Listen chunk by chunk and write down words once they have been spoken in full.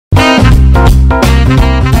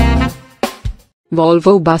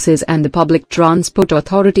Volvo Buses and the Public Transport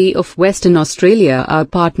Authority of Western Australia are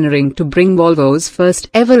partnering to bring Volvo's first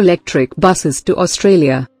ever electric buses to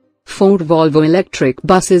Australia. 4 Volvo electric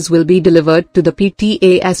buses will be delivered to the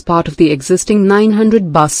PTA as part of the existing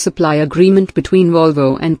 900 bus supply agreement between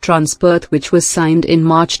Volvo and Transperth, which was signed in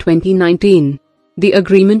March 2019. The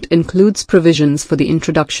agreement includes provisions for the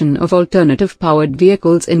introduction of alternative-powered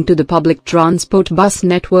vehicles into the public transport bus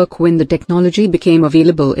network when the technology became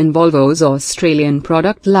available in Volvo's Australian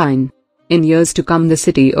product line. In years to come, the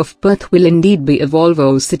city of Perth will indeed be a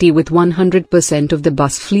Volvo city, with 100% of the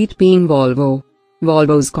bus fleet being Volvo.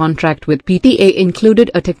 Volvo's contract with PTA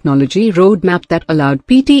included a technology roadmap that allowed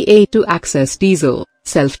PTA to access diesel,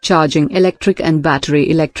 self-charging electric and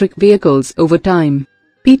battery electric vehicles over time.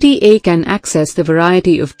 PTA can access the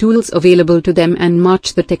variety of tools available to them and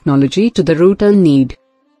match the technology to the route and need.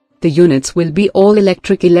 The units will be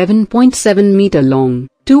all-electric 11.7-meter long,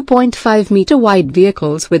 2.5-meter wide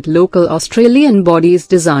vehicles with local Australian bodies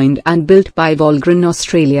designed and built by Volvo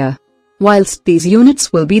Australia. Whilst these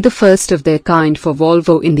units will be the first of their kind for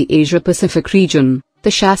Volvo in the Asia-Pacific region,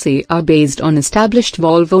 the chassis are based on established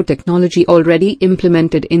Volvo technology already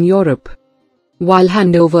implemented in Europe. While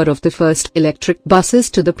handover of the first electric buses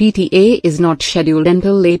to the PTA is not scheduled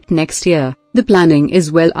until late next year, the planning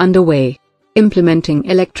is well underway. Implementing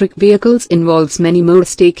electric vehicles involves many more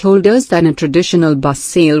stakeholders than a traditional bus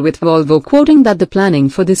sale, with Volvo quoting that the planning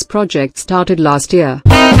for this project started last year.